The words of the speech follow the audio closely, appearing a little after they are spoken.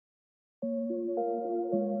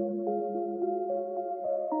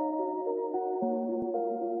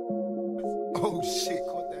Oh shit,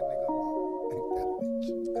 caught that nigga. Ain't that a bitch?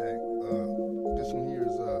 Hey, this one here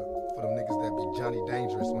is for them niggas that be Johnny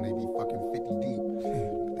Dangerous when they be fucking 50 deep.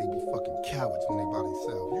 They be fucking cowards when they by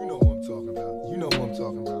themselves. You know what I'm talking about. You know what I'm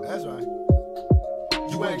talking about. That's right.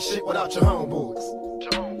 You ain't shit without your homeboys.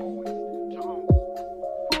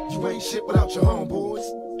 You ain't shit without your homeboys.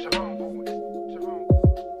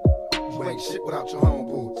 You ain't shit without your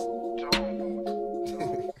homeboys.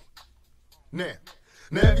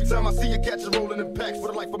 Now every time I see you catch you rolling in packs, for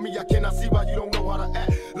the life of me I cannot see why you don't know how to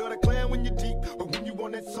act. Love the clan when you're deep, but when you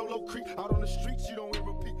on that solo creep out on the streets you don't even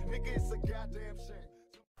repeat. Nigga, it's a goddamn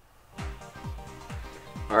shame.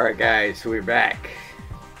 Alright guys, we're back.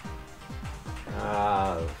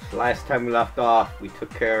 Last time we left off, we took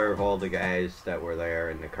care of all the guys that were there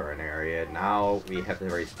in the current area. Now we have to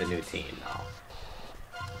race the new team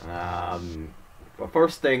now. But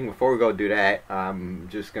first thing, before we go do that, I'm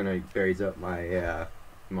just gonna raise up my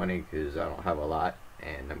money because I don't have a lot,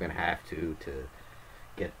 and I'm gonna have to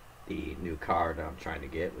get the new car that I'm trying to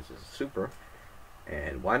get, which is a Supra.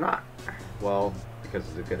 And why not? Well, because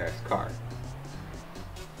it's a good ass car.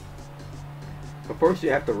 But first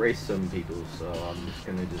you have to race some people, so I'm just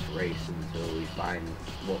gonna race until we find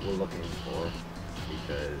what we're looking for,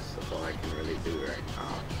 because that's all I can really do right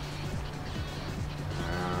now.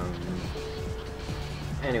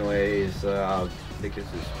 Anyways, I think this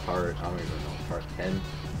is part, I don't even know, part 10,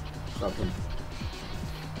 something.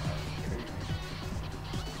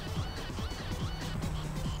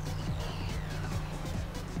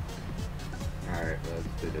 Alright,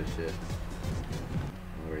 let's do this shit.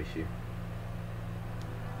 I'll race you.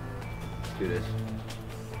 Let's do this.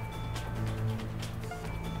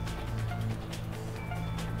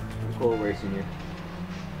 I'm cool racing you.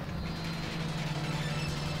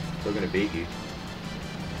 Still gonna beat you.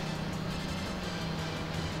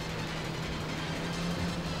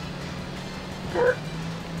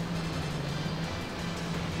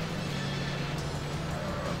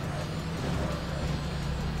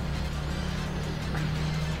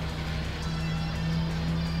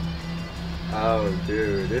 Oh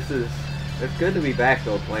dude, it's good to be back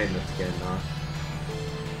though playing this again, huh?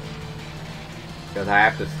 Because I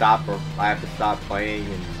have to stop playing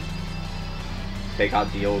and take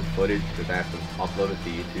out the old footage because I have to upload it to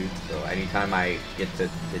YouTube. So anytime I get the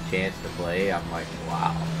chance to play, I'm like,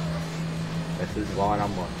 wow. This is what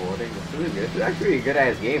I'm recording. This is actually a good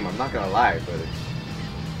ass game. I'm not gonna lie, but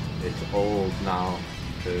it's old now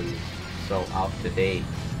because it's so out to date.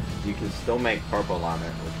 You can still make purple on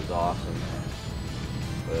it, which is awesome.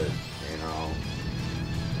 But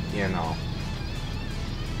you know.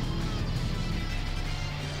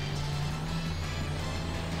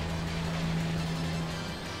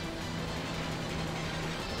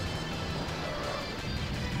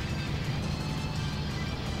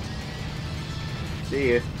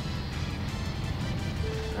 See ya.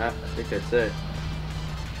 I think that's it.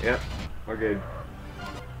 Yep, we're good.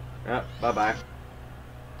 Yep, bye-bye.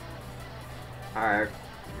 Alright.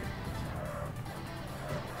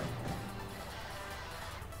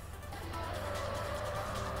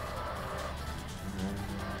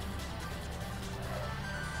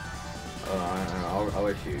 I'll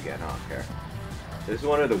issue you again, I don't care. This is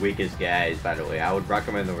one of the weakest guys, by the way. I would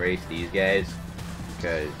recommend to race these guys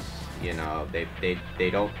because you know, they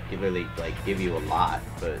don't really like give you a lot,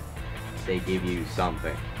 but they give you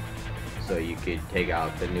something, so you could take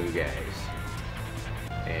out the new guys.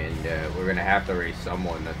 And we're gonna have to race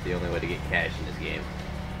someone. That's the only way to get cash in this game,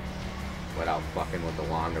 without fucking with the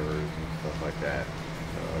wanderers and stuff like that.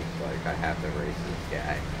 So it's like I have to race this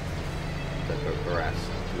guy to progress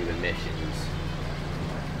through the missions,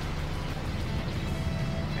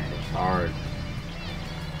 and it's hard.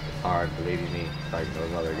 Hard, believe me, like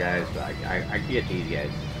those other guys, but I can get these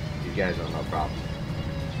guys. These guys are no problem.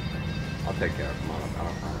 I'll take care of them. I don't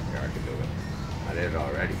care. I can do it. I did it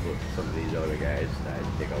already with some of these other guys that I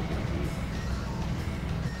think I was gonna beat.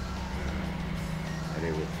 I did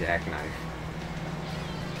it with Jackknife.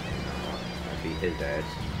 I beat his ass.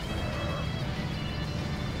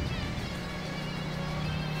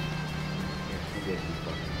 Come get me,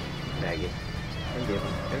 fucking maggot. Come get me.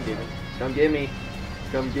 Come get me. Come get me.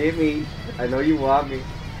 Come get me. I know you want me.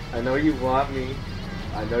 I know you want me.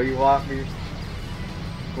 I know you want me.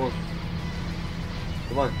 Come on.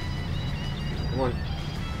 Come on. Come on.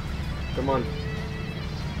 Come on.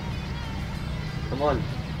 Come on.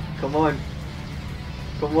 Come on.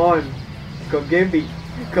 Come on. Come get me.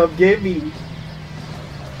 Come get me.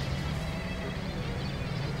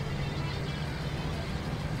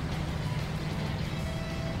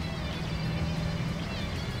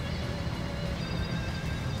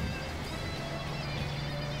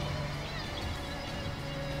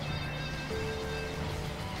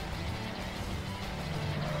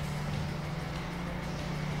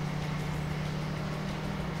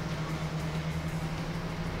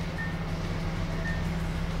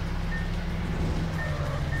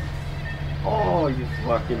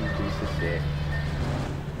 Fucking piece of shit.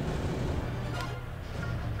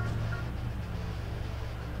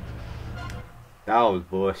 That was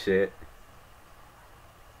bullshit.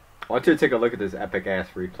 I want you to take a look at this epic ass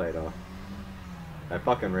replay though. That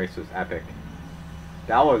fucking race was epic.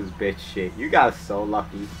 That was bitch shit. You got so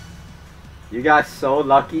lucky. You got so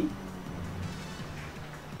lucky.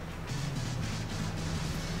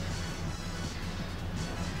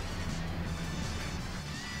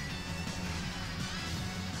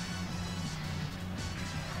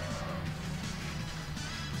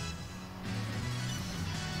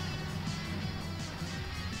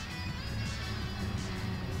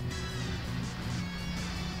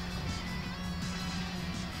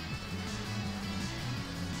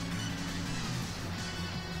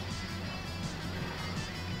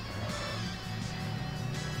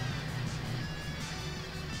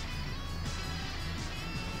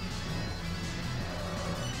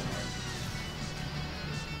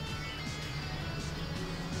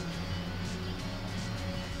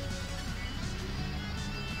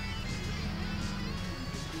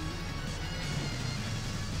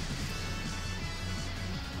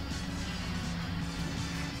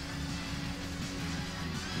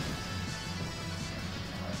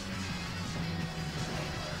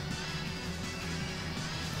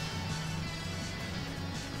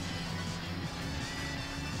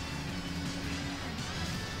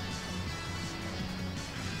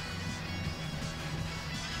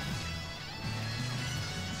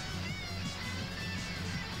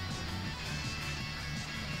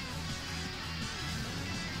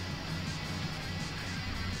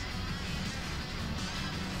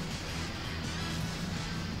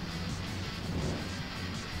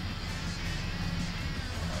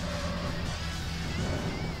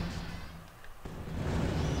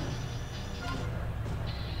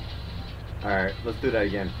 Alright, let's do that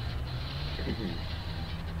again.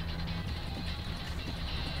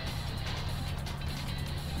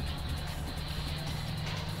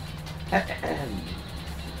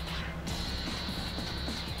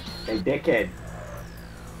 Hey, dickhead.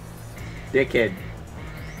 Dickhead.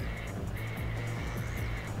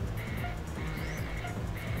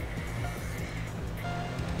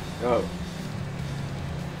 Oh.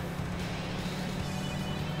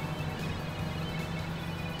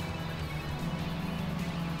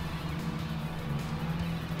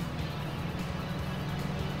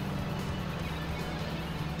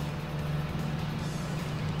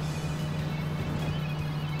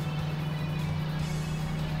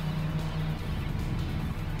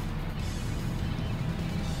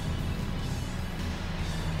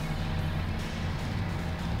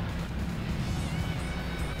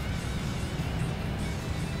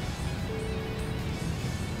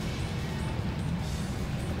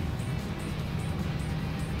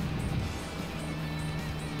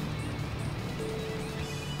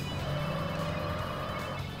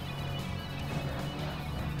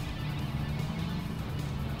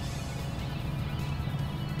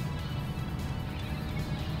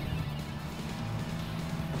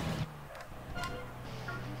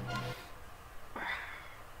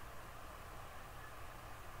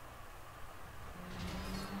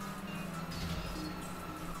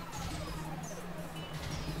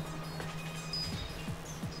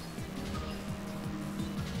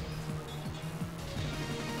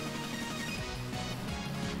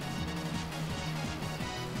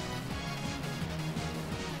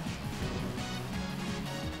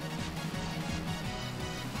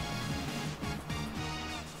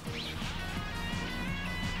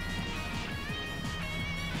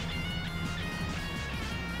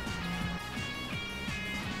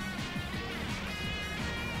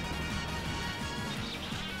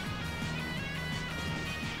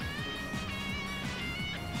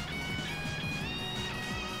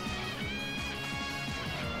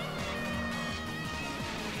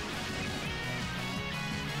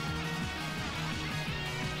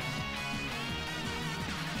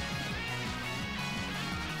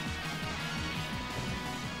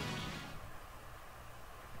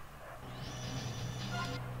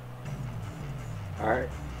 Alright,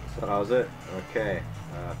 so that was it. Okay,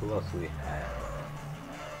 who else do we have?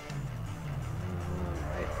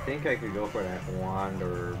 I think I could go for that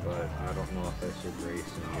Wander, but I don't know if I should race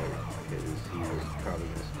him yet, because he was probably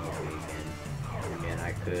going to smoke me again. Again,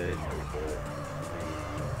 I could.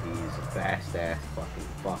 He's a fast ass fucking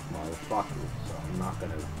fuck motherfucker, so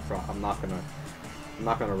I'm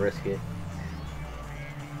not gonna risk it,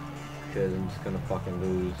 because I'm just gonna fucking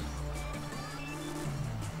lose.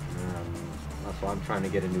 That's why I'm trying to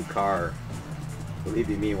get a new car. Believe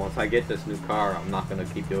you me, once I get this new car, I'm not gonna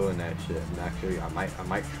keep doing that shit. And actually, I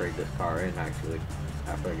might trade this car in actually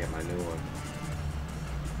after I get my new one.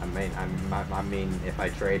 I mean, if I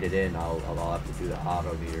trade it in, I'll have to do the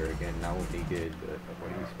auto meter again. That would be good. But what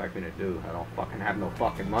do you expect me to do? I don't fucking have no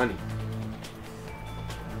fucking money.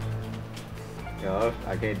 Yo,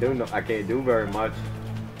 I can't do very much.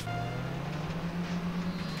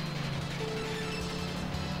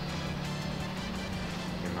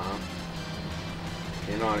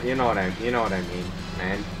 You know what I mean,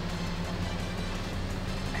 man.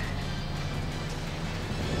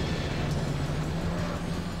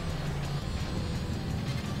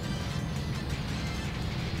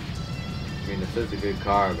 I mean, this is a good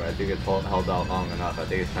car, but I think it's held out long enough. I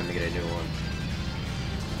think it's time to get a new one.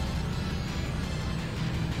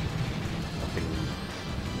 Nothing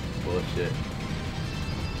bullshit.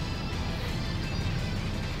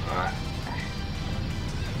 Alright.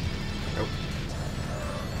 Nope.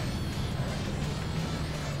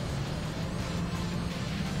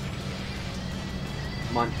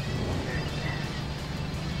 Come on.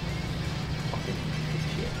 Fucking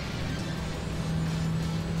shit.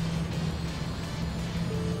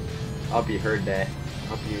 I hope you heard that. I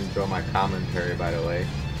hope you enjoy my commentary, by the way.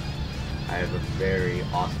 I have a very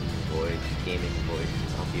awesome voice, gaming voice.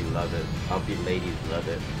 I hope you love it. I hope you ladies love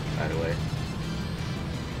it, by the way.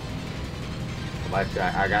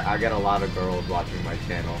 I got a lot of girls watching my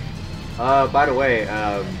channel. By the way,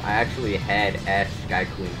 I actually had Ash Sky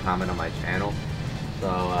Queen comment on my channel. So,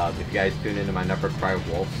 if you guys tune into my Never Cry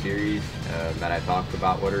Wolf series that I talked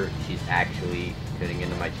about with her, she's actually tuning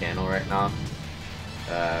into my channel right now.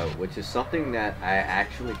 Which is something that I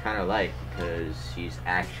actually kind of like, because she's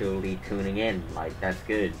actually tuning in. Like, that's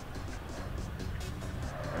good.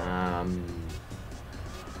 I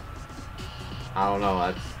don't know,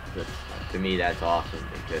 that's to me that's awesome,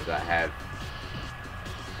 because I have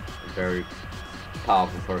a very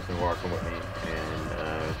powerful person working with me,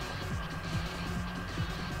 and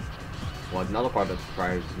well, another part that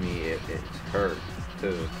surprises me it's her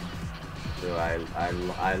too. So I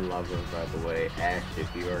love her, by the way. Ash, if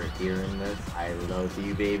you are hearing this, I love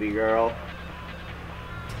you, baby girl.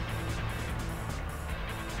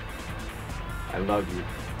 I love you.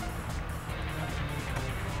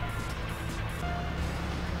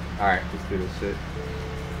 Alright, let's do this shit.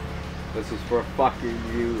 This is for fucking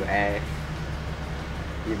you, Ash.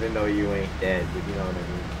 Even though you ain't dead, but you know what I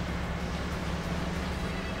mean.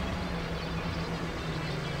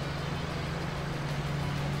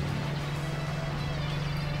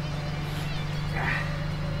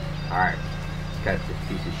 Alright, let's catch this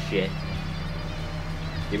piece of shit.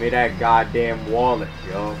 Give me that goddamn wallet,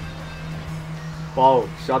 yo. Bo,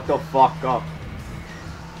 shut the fuck up.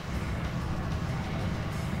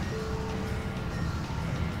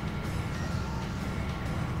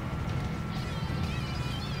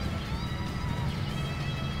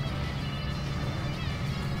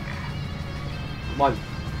 Come on.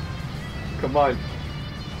 Come on.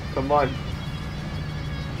 Come on.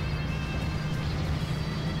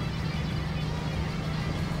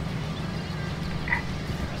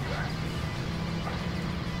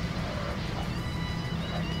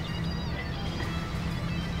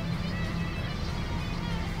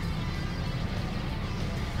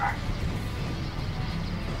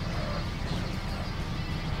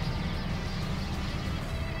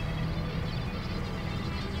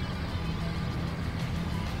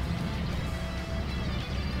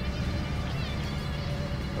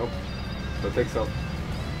 Nope. Don't think so.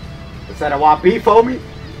 Is that a want beef, homie?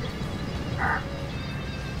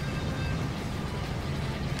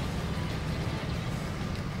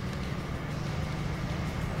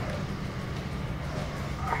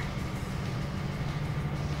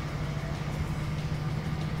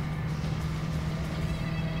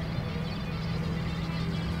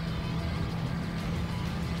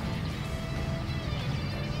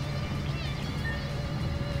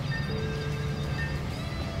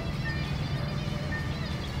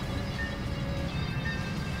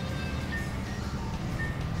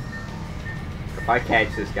 If I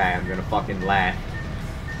catch this guy, I'm gonna fucking laugh.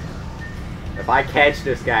 If I catch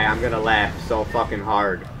this guy, I'm gonna laugh so fucking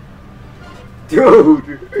hard.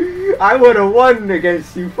 Dude! I would've won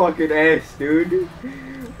against you fucking ass, dude.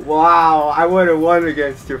 Wow, I would've won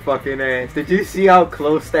against your fucking ass. Did you see how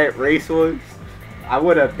close that race was? I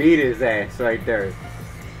would've beat his ass right there.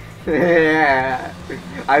 Yeah,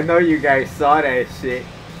 I know you guys saw that shit.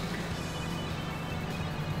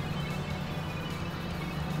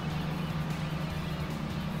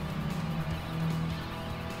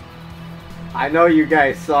 I know you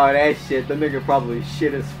guys saw that shit. The nigga probably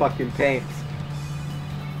shit his fucking pants.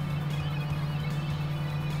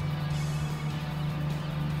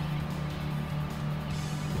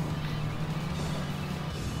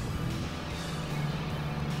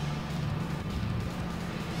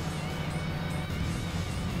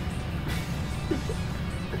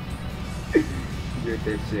 shoot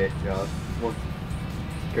this shit, yo.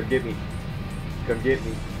 Come get me. Come get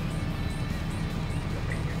me.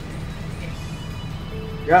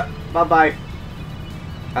 Yep, bye-bye.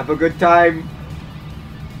 Have a good time.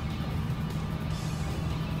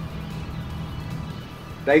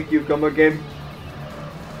 Thank you, come again.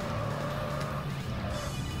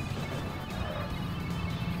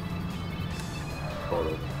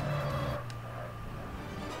 Photo.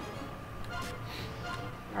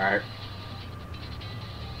 Alright.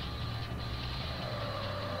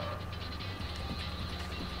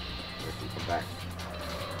 Let's come back.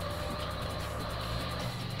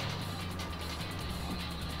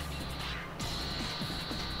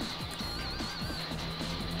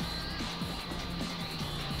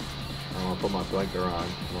 I'm gonna put my blinker on.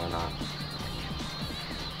 Why not?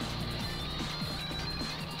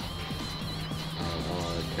 I don't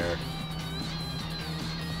really care.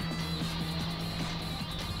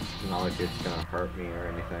 It's not like it's gonna hurt me or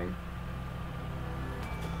anything.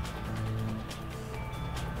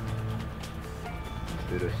 Let's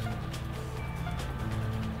do this.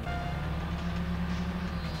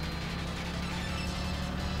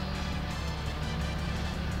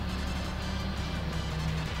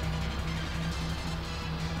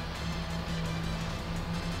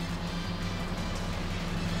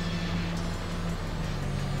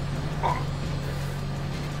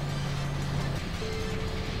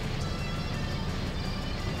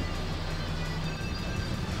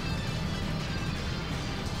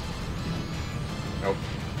 Nope.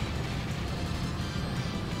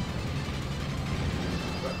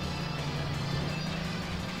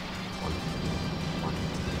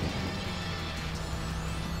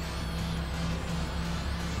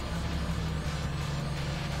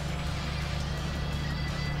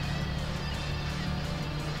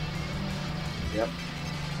 Yep.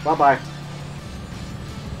 Bye-bye.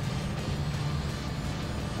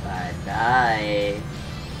 Bye-bye.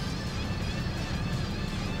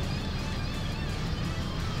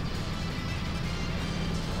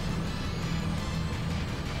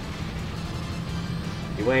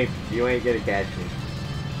 You ain't gonna catch me.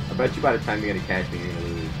 I bet you by the time you're gonna catch me, you're gonna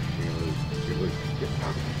lose. You're gonna lose. You're gonna lose.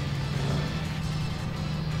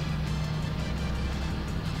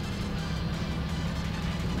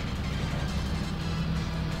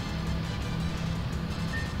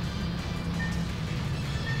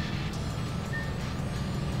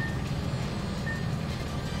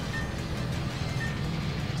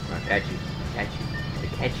 I'll catch you. Catch you. I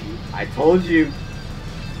catch you. I told you.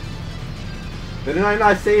 Didn't I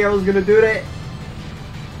not say I was gonna do that?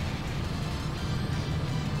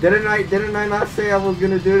 Didn't I not say I was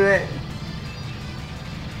gonna do that?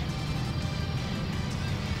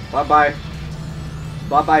 Bye bye.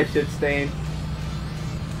 Bye bye, shit stain.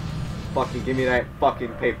 Fucking give me that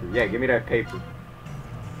fucking paper. Yeah, give me that paper.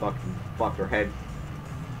 Fucking fucker head.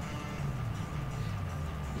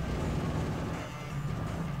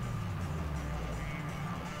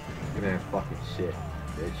 Give me that fucking shit,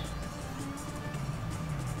 bitch.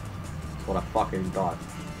 That's what I fucking thought.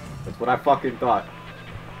 That's what I fucking thought.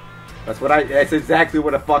 That's exactly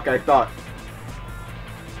what the fuck I thought.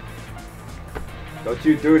 Don't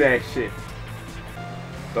you do that shit.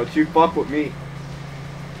 Don't you fuck with me.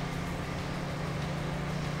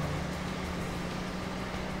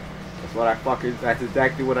 That's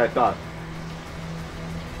exactly what I thought.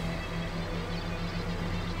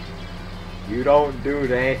 You don't do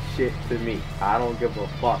that shit to me. I don't give a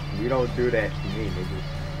fuck. You don't do that to me, nigga.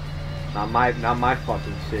 Not my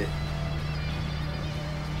fucking shit.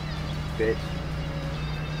 Bitch.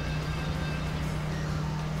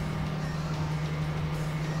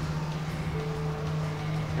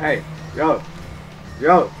 Hey, yo.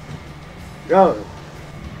 Yo. Yo.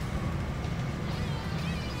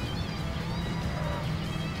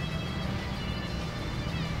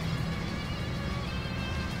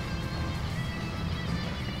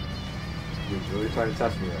 You're really trying to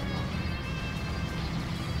test me right now.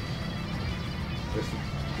 Listen.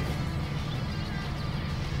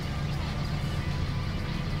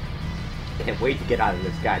 Can't wait to get out of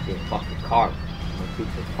this goddamn fucking car. I'm gonna beat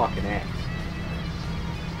your fucking ass.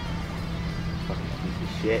 Fucking piece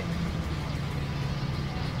of shit.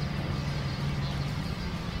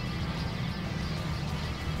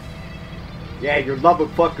 Yeah, you're loving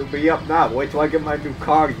fucking me up now. Wait till I get my new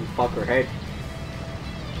car, you fucker head.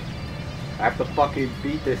 I have to fucking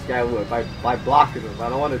beat this guy by blocking him. I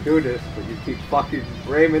don't want to do this, but you keep fucking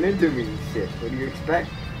ramming into me and shit. What do you expect?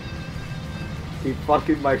 Keep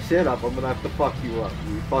fucking my shit up, I'm gonna have to fuck you up.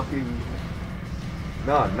 You fucking...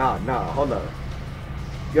 No, hold on.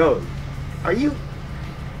 Yo, are you...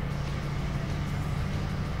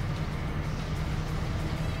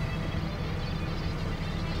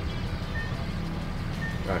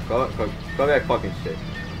 Go back fucking shit.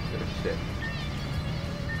 Shit.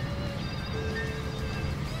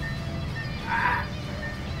 Ah.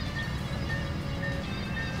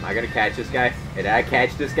 Am I gonna catch this guy? Did I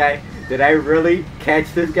catch this guy? Did I really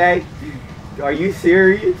catch this guy? Are you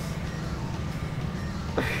serious?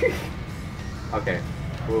 Okay.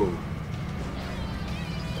 Ooh.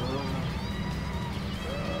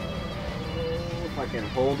 If I can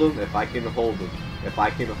hold him, if I can hold him, if I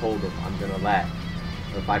can hold him, I'm gonna laugh.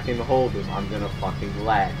 If I can hold him, I'm gonna fucking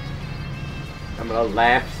laugh. I'm gonna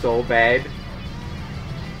laugh so bad.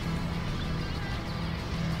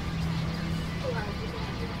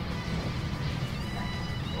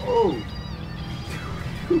 Oh.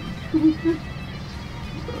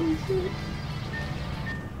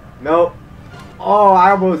 No. Oh,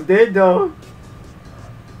 I almost did though.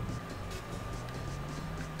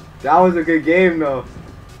 That was a good game though.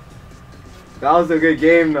 That was a good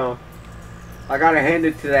game though. I gotta hand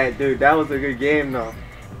it to that dude. That was a good game though.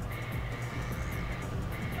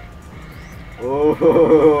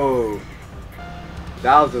 Oh.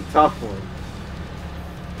 That was a tough one.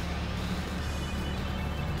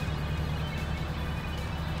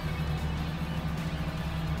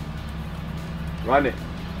 Run it.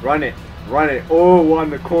 Run it. Run it. Oh, on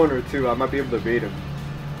the corner too. I might be able to beat him.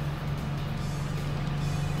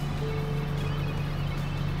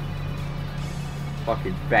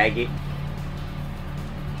 Fucking faggot.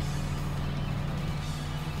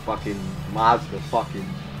 Fucking Mazda fucking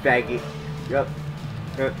faggot. Yep.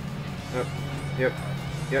 Yep. Yep. Yep.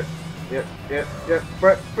 Yep. Yep. Yep. Yep.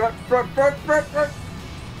 Front.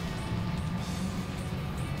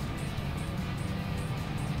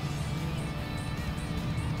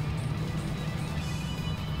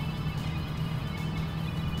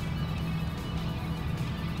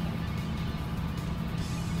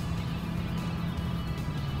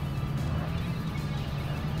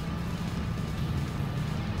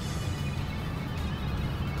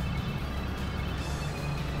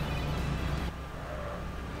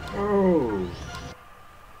 Oh.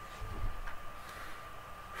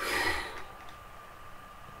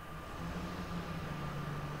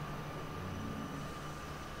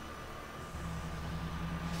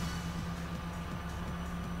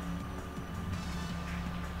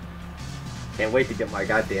 Can't wait to get my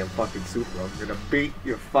goddamn fucking super. I'm gonna beat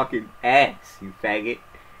your fucking ass, you faggot.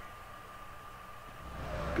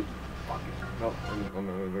 No,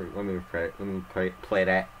 let me play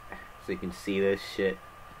that so you can see this shit.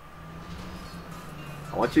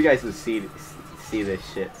 I want you guys to see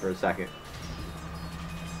this shit for a second.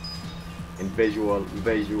 And visual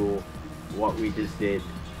what we just did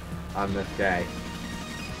on this guy.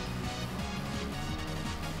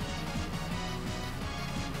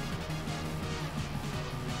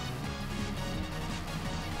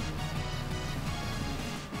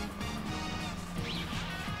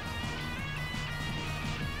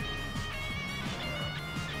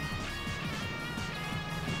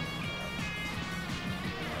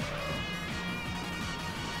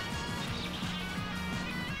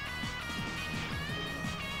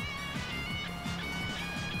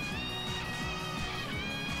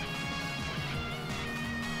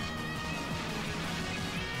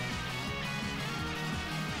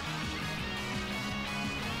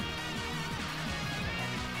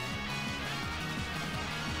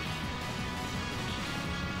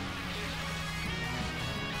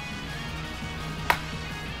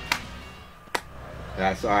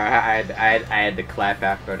 Yeah, so I had to clap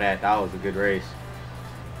after that. That was a good race.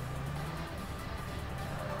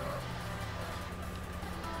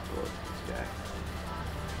 What's this guy?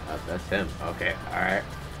 Oh, that's him. Okay, alright.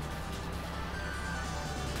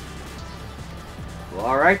 Well,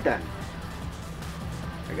 alright then.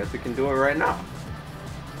 I guess we can do it right now.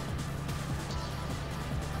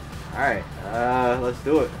 Alright, let's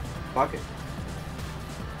do it. Fuck it.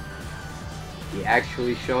 He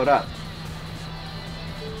actually showed up.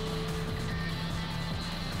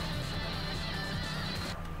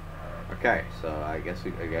 Okay, so I guess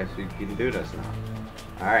we can do this now.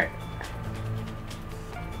 All right.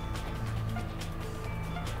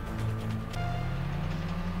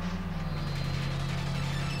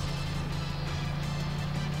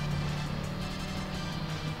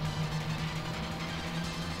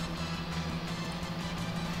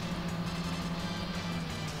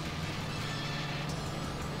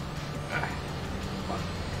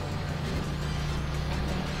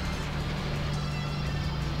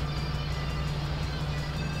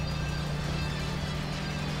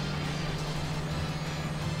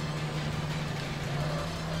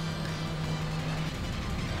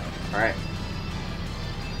 Alright.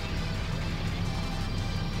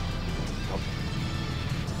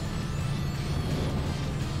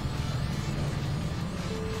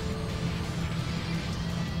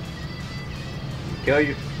 Kill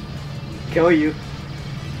you. Kill you.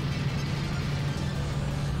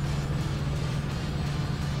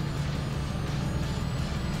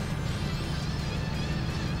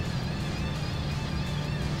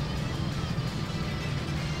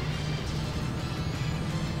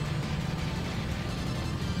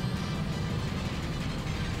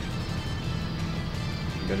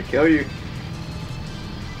 I'm gonna kill you.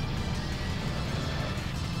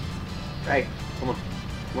 Hey, come on.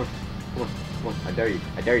 Come on. Come on. Come on. I dare you.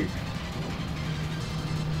 I dare you.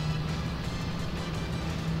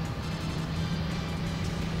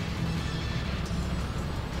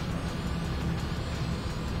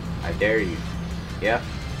 I dare you. Yeah,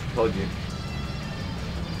 told you.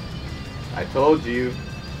 I told you.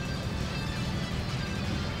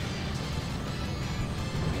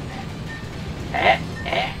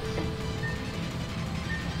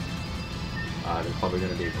 There's probably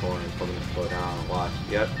gonna be a corner. It's probably gonna slow down and watch.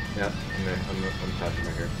 Yep. I'm touching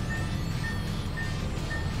right here.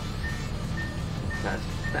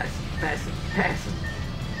 Pass him.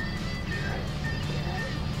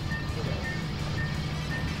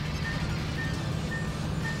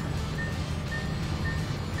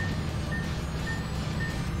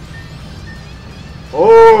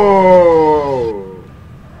 Oh!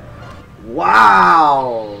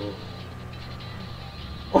 Wow!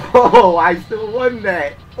 Oh, I still won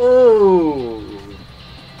that. Oh!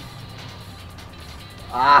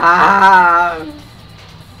 Ah!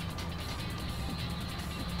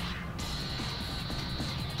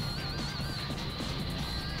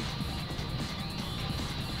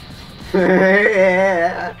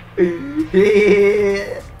 Yeah.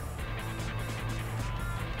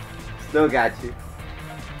 Still got you.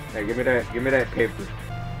 Hey, give me that paper.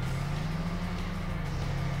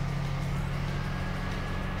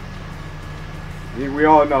 We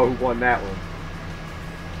all know who won that one.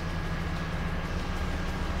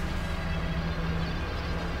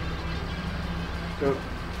 Nope.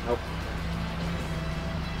 Nope.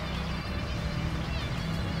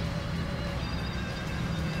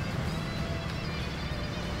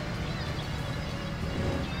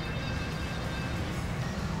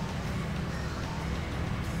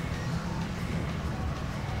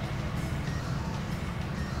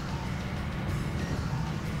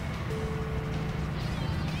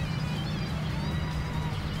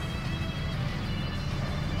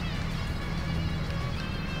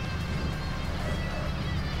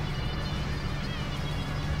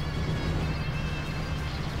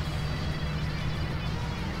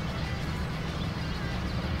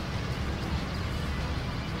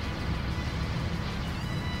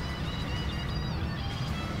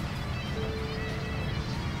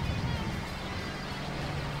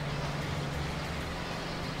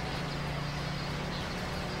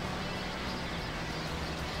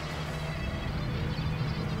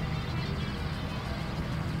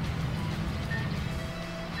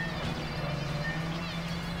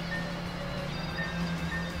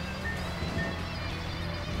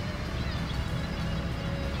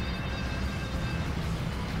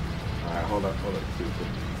 Hold up, stupid.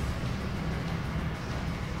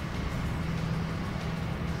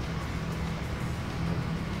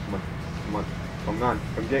 Come on,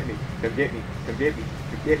 come get me, come get me, come get me,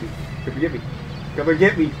 come get me, come get me, come and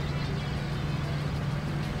get me.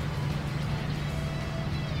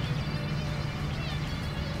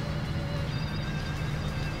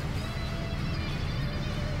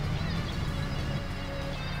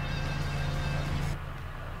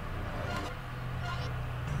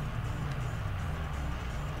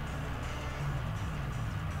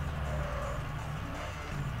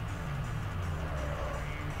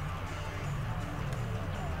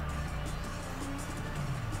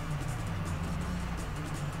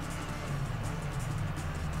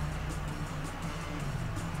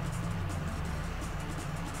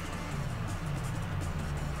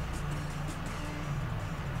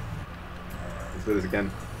 Let's do this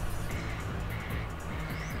again.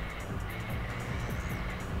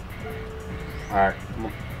 Alright, come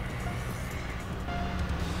on.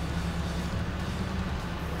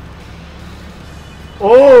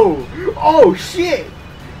 Oh! Oh shit!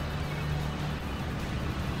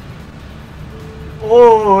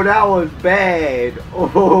 Oh, that was bad.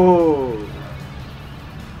 Oh!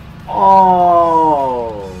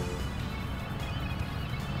 Oh!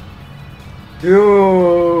 Dude!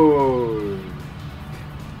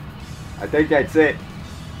 I think that's it.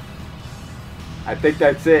 I think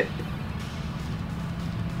that's it.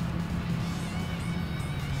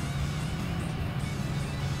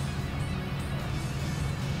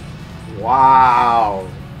 Wow.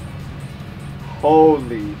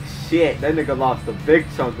 Holy shit. That nigga lost a big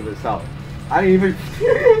chunk of his health. I didn't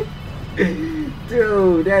even...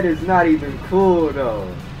 Dude, that is not even cool,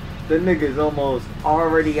 though. The nigga's almost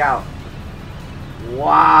already out.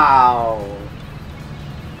 Wow.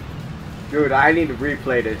 Dude, I need to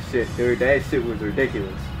replay this shit, dude. That shit was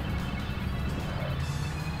ridiculous.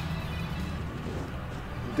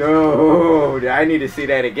 Dude, I need to see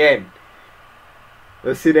that again.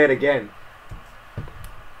 Let's see that again.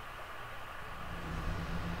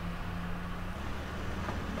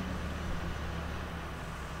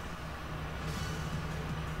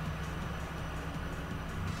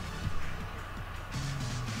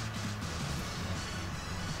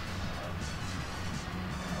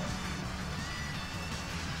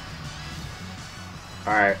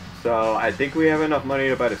 Alright, so I think we have enough money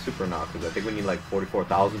to buy the Super now, because I think we need like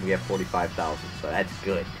 44,000, we have 45,000, so that's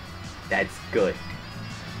good. That's good.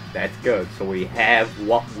 That's good, so we have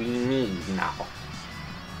what we need now.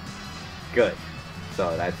 Good.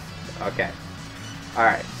 So that's, okay.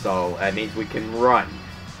 Alright, so that means we can run.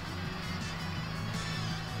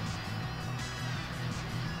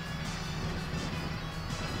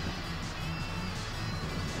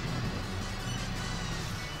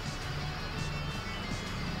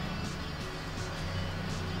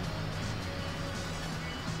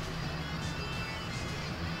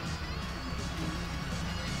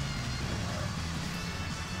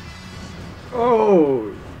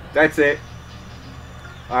 Oh, that's it.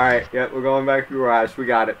 Alright, yep, we're going back to the garage. We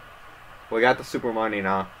got it. We got the super money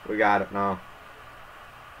now. We got it now.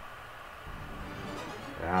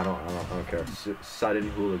 Yeah, I don't care. Sudden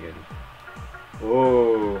hooligan.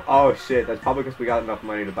 Oh shit, that's probably because we got enough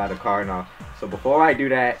money to buy the car now. So before I do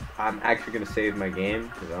that, I'm actually going to save my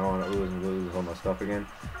game, because I don't want to lose all my stuff again.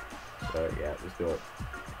 So yeah, let's do it.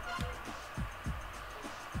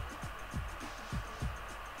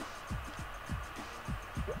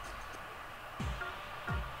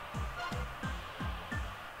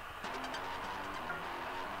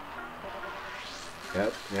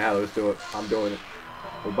 Yep, yeah, let's do it. I'm doing it.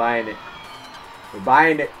 We're buying it. We're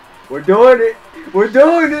buying it. We're doing it. We're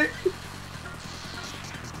doing it.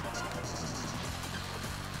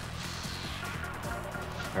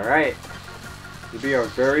 Alright. This will be our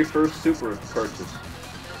very first super purchase.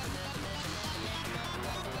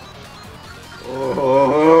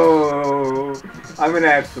 Oh, I'm gonna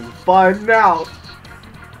have some fun now.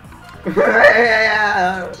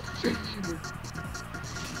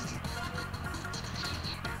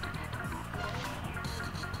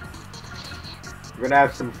 We're gonna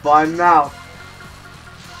have some fun now.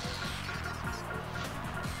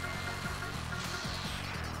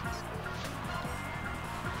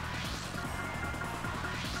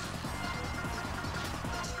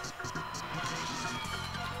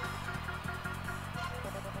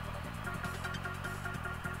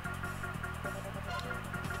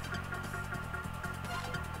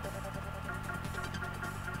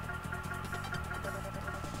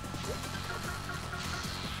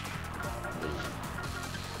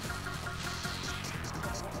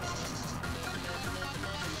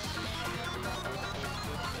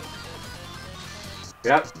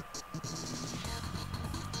 Yep.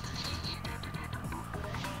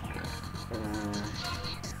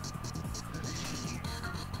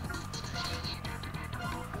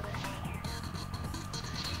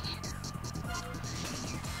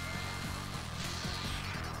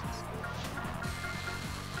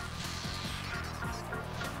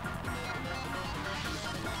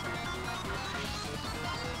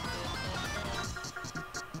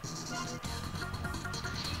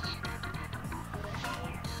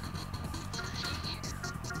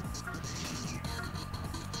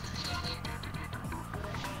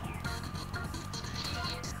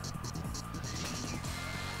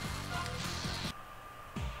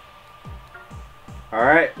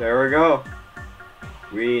 Alright, there we go.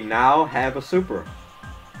 We now have a super.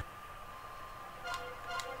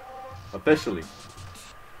 Officially.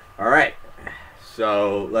 Alright,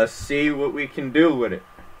 so let's see what we can do with it.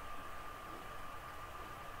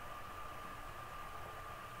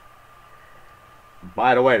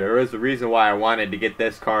 By the way, there is a reason why I wanted to get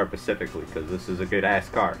this car specifically, because this is a good ass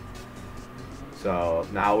car. So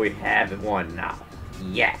now we have one now.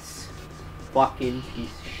 Yes. Fucking piece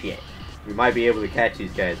of shit. We might be able to catch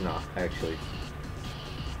these guys now, actually.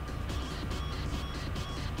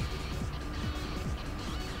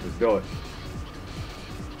 Let's do it.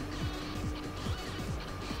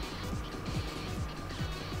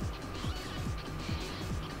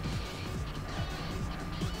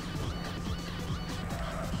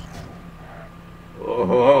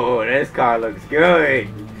 Oh, this car looks good.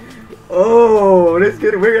 Oh, this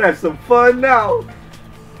good. We're gonna have some fun now.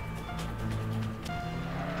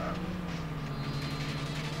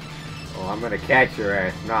 Oh, I'm gonna catch your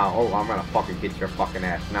ass now. Oh, I'm gonna fucking get your fucking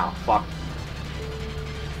ass now. Fuck.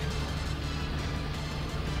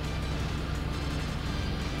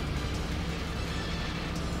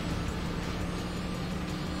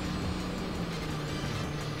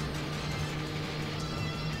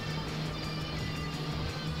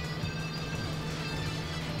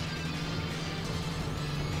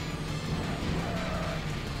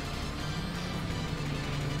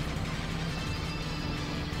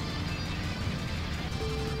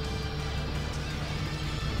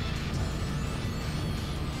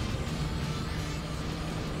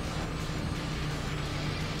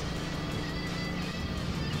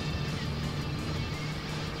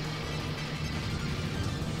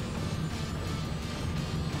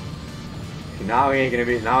 Now he ain't gonna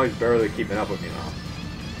be. Now he's barely keeping up with me now.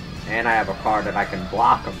 And I have a car that I can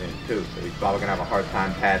block him in too, so he's probably gonna have a hard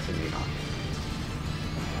time passing me now.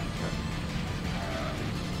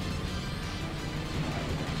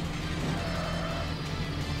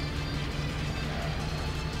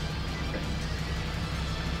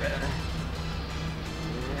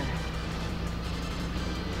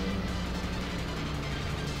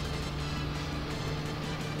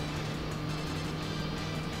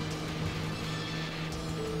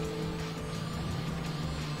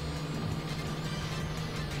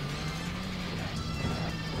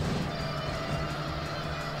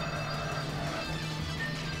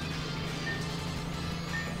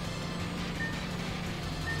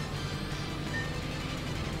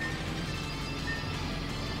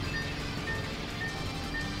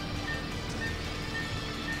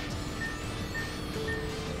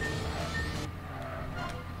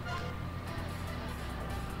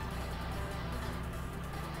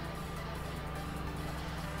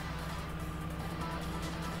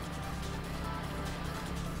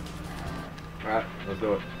 Alright, let's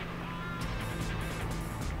do it.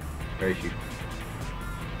 Very shoot.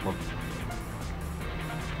 Come on.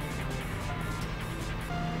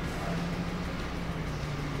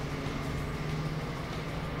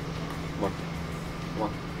 Come on. Come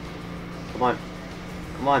on. Come on.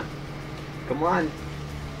 Come on. Come on.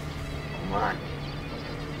 Come on.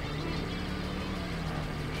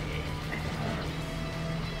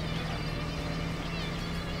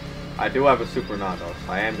 I do have a Sortanato,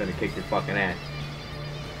 so I am gonna kick your fucking ass.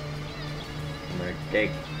 I'm gonna kick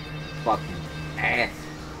fucking ass.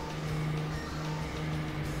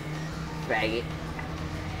 Faggot.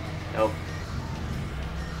 Nope.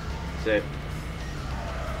 That's it.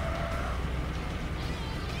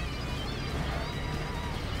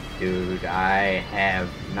 Dude, I have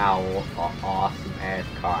now an awesome ass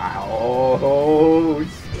car. Oh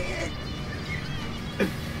shit!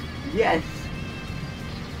 Yes!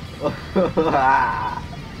 Oh,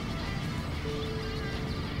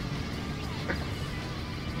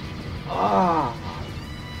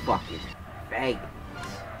 fucking faggots.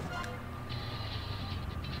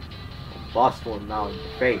 Bust one now in the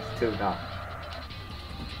face too now.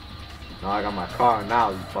 Now I got my car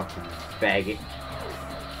now, you fucking faggot.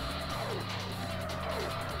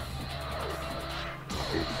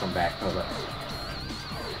 Dude, come back, hold up.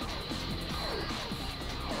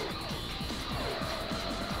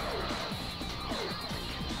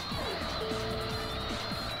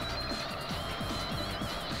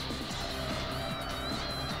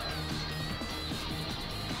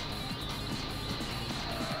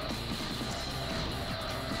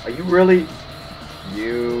 Are you really?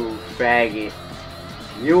 You faggot.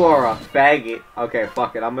 You are a faggot. Okay,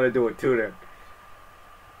 fuck it. I'm gonna do it too then.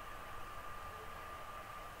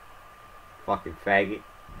 Fucking faggot.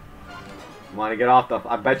 Wanna get off the...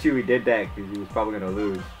 I bet you he did that because he was probably gonna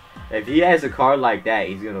lose. If he has a card like that,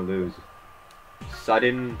 he's gonna lose.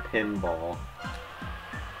 Sudden pinball.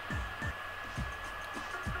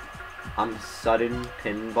 I'm sudden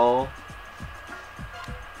pinball?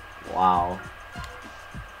 Wow.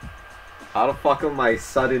 How the fuck am I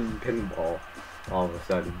sudden pinball all of a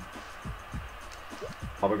sudden?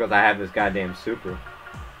 Oh, because I have this goddamn super.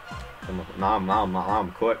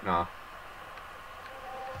 I'm quit now.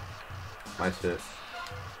 My shit.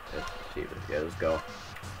 Yeah, let's go.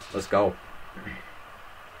 Let's go.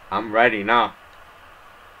 I'm ready now.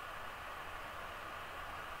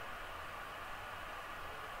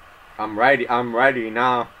 I'm ready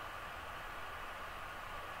now.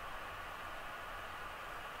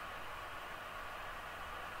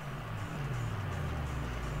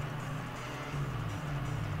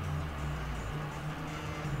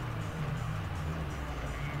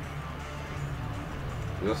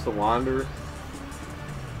 Is this the Wanderer?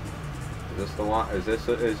 Is this the one? Is this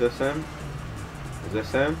him? Is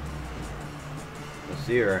this him? Let's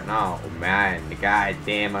see her right now. Oh man, god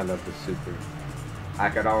damn, I love the super. I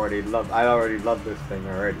already love this thing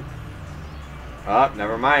already. Oh,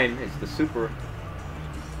 never mind. It's the super.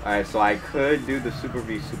 Alright, so I could do the Super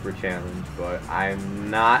v Super challenge, but I'm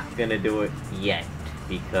not gonna do it yet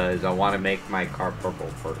because I want to make my car purple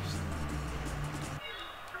first.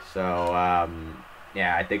 So,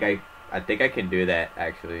 yeah, I think I can do that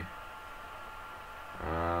actually.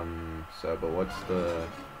 So, but what's the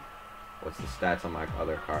stats on my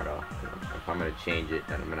other car though? If I'm gonna change it,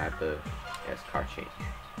 then I'm gonna have to, yes, car change.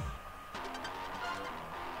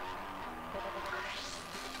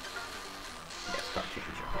 Yes, car change.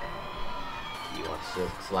 You want to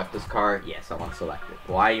select this car? Yes, I want to select it.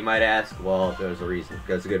 Why, you might ask? Well, there's a reason.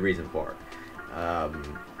 There's a good reason for it.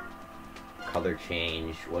 Color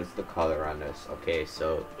change. What's the color on this? Okay,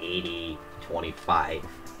 so 80, 25,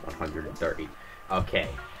 130. Okay,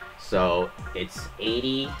 so it's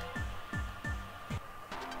 80.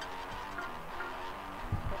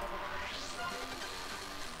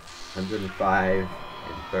 105 and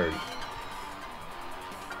 30.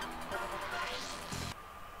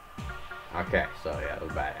 Okay, so yeah, it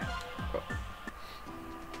was bad. Cool.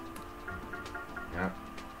 Yep.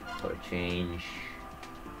 So change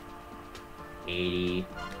 80,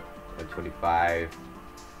 125.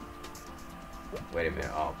 Wait a minute.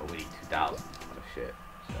 Oh, but we need 2,000. Oh shit.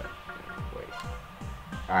 So wait.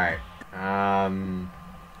 All right.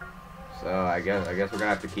 So I guess we're gonna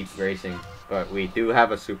have to keep racing, but we do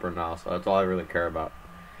have a super now, so that's all I really care about.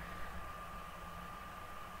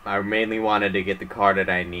 I mainly wanted to get the car that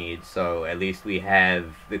I need, so at least we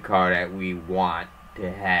have the car that we want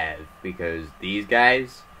to have, because these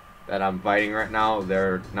guys that I'm fighting right now,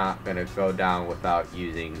 they're not gonna go down without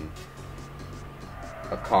using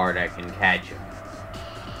a car that can catch them.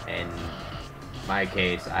 In my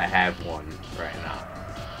case, I have one right now.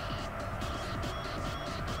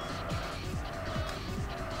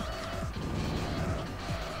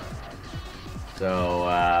 So,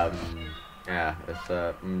 yeah, it's,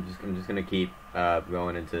 I'm just gonna keep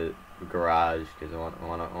going into the garage because I want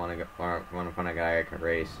to find a guy I can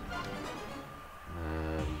race.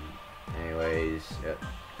 Anyways, yep,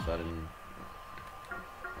 sudden.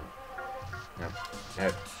 Yep.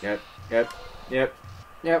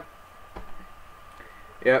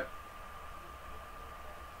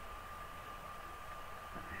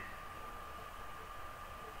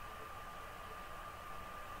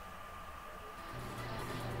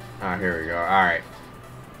 Ah, here we go. Alright.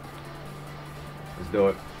 Let's do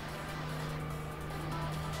it.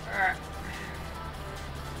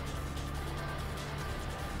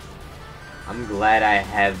 I'm glad I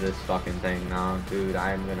have this fucking thing now, dude.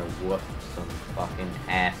 I am gonna whoop some fucking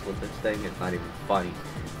ass with this thing. It's not even funny.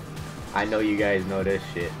 I know you guys know this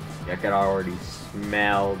shit. I can already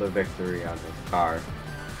smell the victory on this car.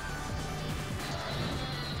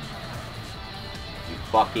 You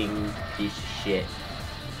fucking piece of shit.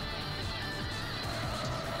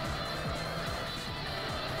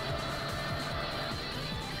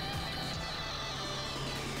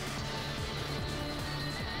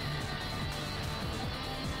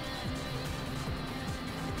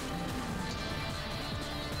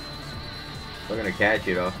 Still gonna catch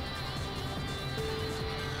you though.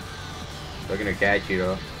 Still gonna catch you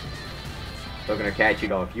though. Still gonna catch you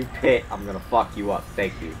though. If you pit, I'm gonna fuck you up.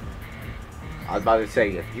 Thank you. I was about to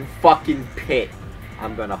say, if you fucking pit,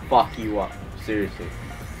 I'm gonna fuck you up. Seriously.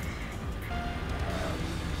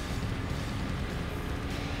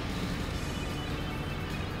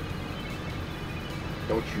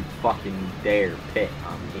 Don't you fucking dare pit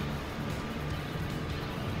on me.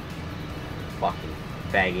 Fucking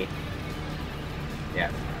faggot. Yeah.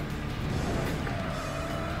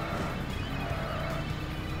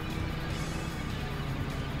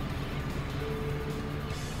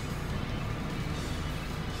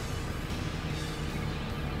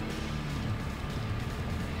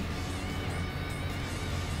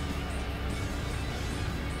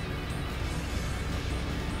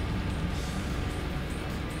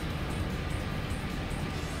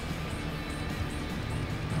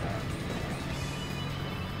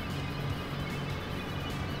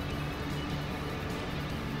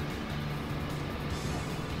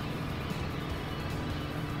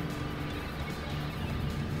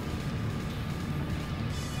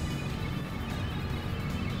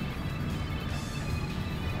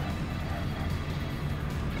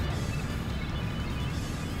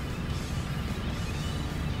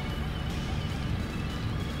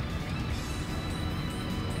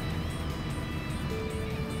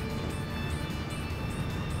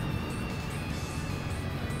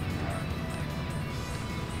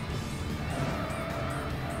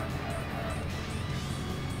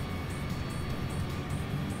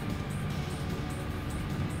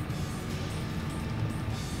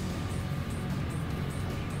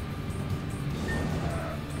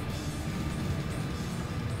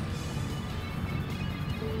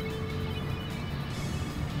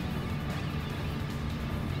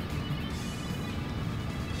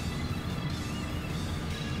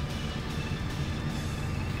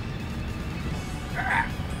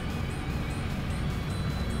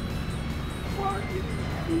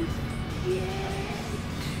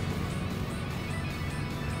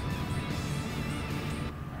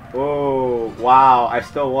 Whoa, wow, I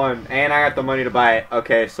still won. And I got the money to buy it.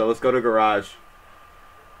 Okay, so let's go to garage.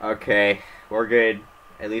 Okay, we're good.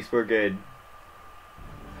 At least we're good.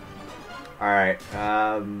 Alright,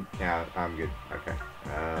 yeah, I'm good. Okay.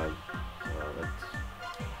 So let's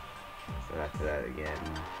go back to that again.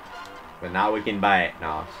 But now we can buy it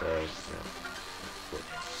now, so you know,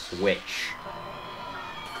 switch.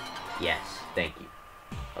 Yes, thank you.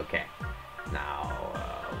 Okay. Now,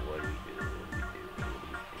 what do we do?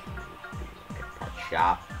 Okay, part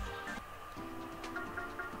shop.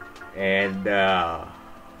 And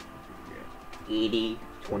 80,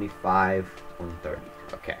 25, 130.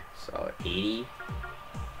 Okay, so 80,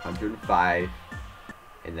 105,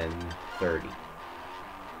 and then 30.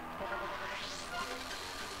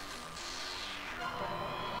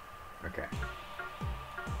 Okay.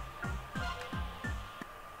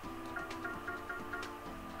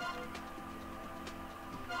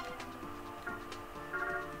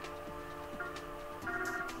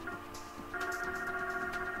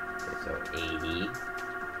 So 80,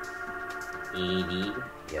 80,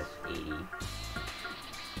 yes, 80,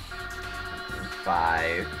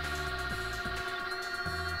 5,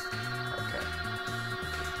 okay,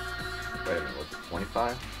 wait a minute, was it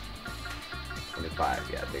 25? 25,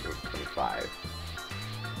 yeah, I think it was 25,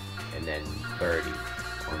 and then 30,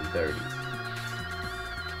 on 30.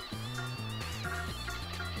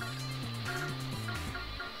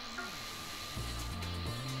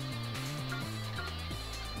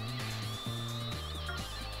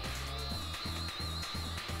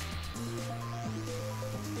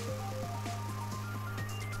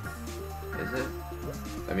 Is it?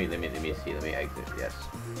 Let me see. Let me exit. Yes.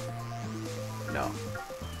 No.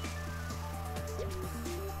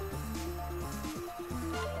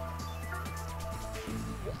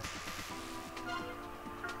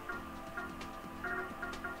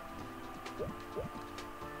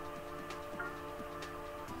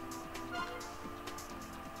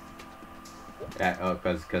 Yeah, oh,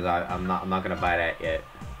 cause I'm not gonna buy that yet.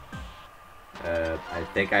 I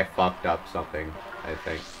think I fucked up something. I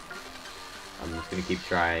think. I'm just gonna keep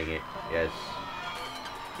trying it. Yes.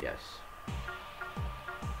 Yes.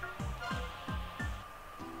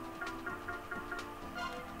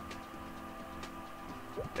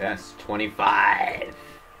 Yes, 25.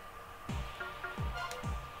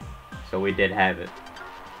 So we did have it.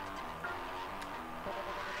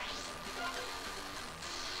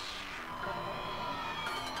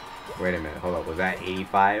 Wait a minute, hold up. Was that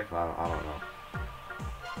 85? I don't know.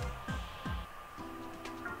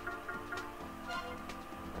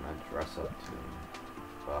 Dress up to,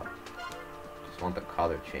 well, just want the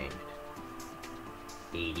color changed.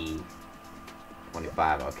 80,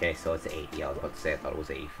 25, okay, so it's 80, I was about to say I thought it was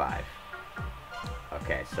 85.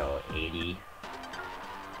 Okay, so 80,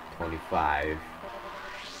 25,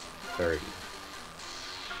 30.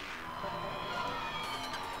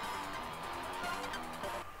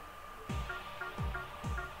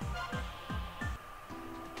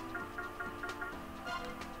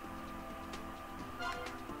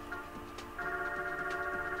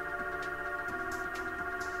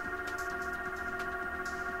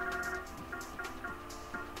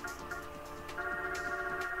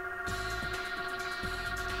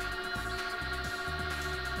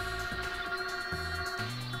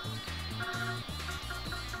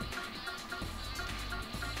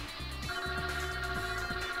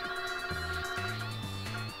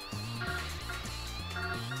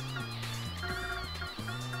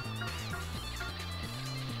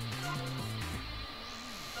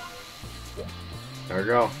 There we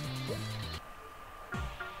go.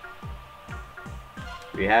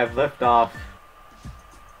 We have liftoff.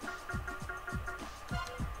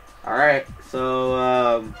 Alright,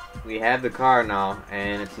 so we have the car now,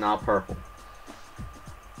 and it's now purple.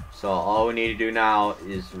 So all we need to do now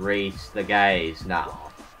is race the guys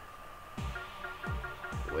now.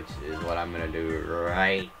 Which is what I'm gonna do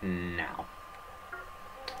right now.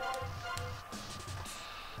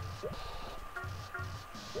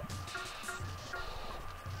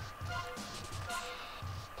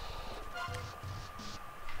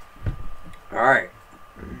 Alright.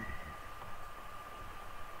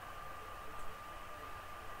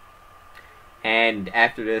 And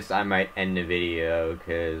after this, I might end the video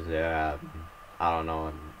because I don't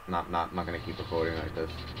know. I'm not gonna keep recording like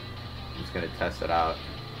this. I'm just gonna test it out.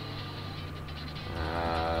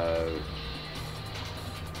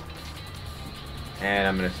 And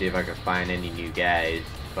I'm gonna see if I can find any new guys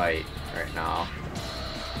to fight right now.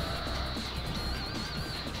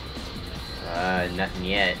 Nothing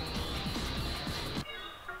yet.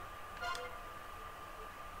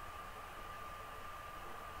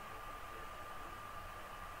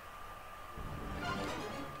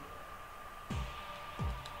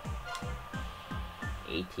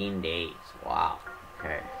 18 days. Wow.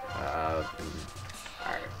 Okay. Alright.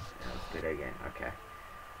 Let's do it again. Okay.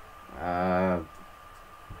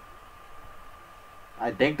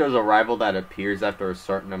 I think there's a rival that appears after a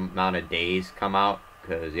certain amount of days come out,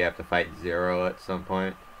 because you have to fight Zero at some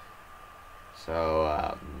point. So,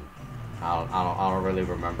 I don't really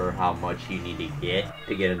remember how much you need to get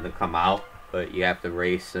him to come out, but you have to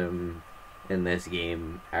race him in this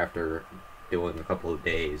game after doing a couple of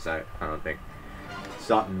days. I don't think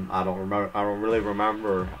something. I don't really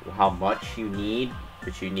remember how much you need,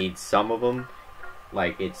 but you need some of them.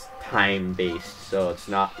 Like, it's time based, so it's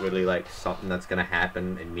not really like something that's gonna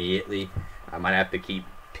happen immediately. I might have to keep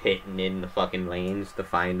pitting in the fucking lanes to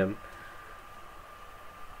find them.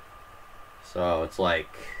 So it's like,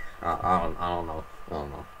 I don't know.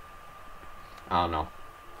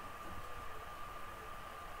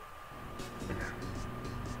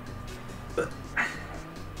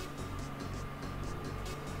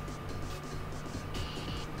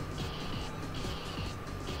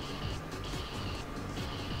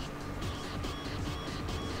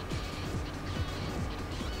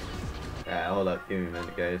 Hold up, give me a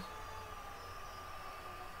minute, guys.